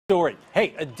story.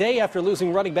 Hey, a day after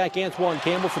losing running back Antoine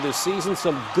Campbell for this season,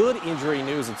 some good injury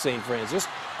news at St. Francis.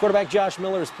 Quarterback Josh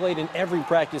Miller has played in every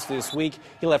practice this week.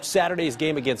 He left Saturday's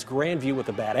game against Grandview with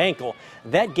a bad ankle.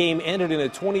 That game ended in a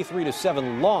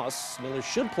 23-7 loss. Miller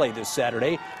should play this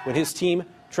Saturday when his team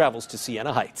travels to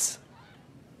Siena Heights.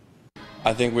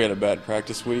 I think we had a bad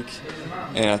practice week,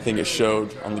 and I think it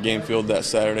showed on the game field that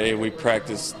Saturday. We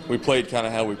played kind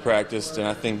of how we practiced, and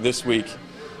I think this week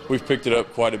we've picked it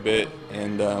up quite a bit,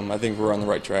 and I think we're on the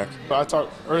right track. I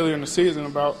talked earlier in the season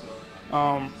about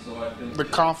the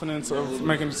confidence of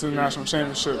making it to the national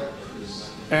championship,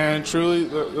 and truly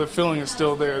the feeling is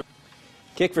still there.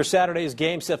 Kick for Saturday's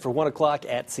game set for 1 o'clock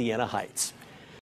at Siena Heights.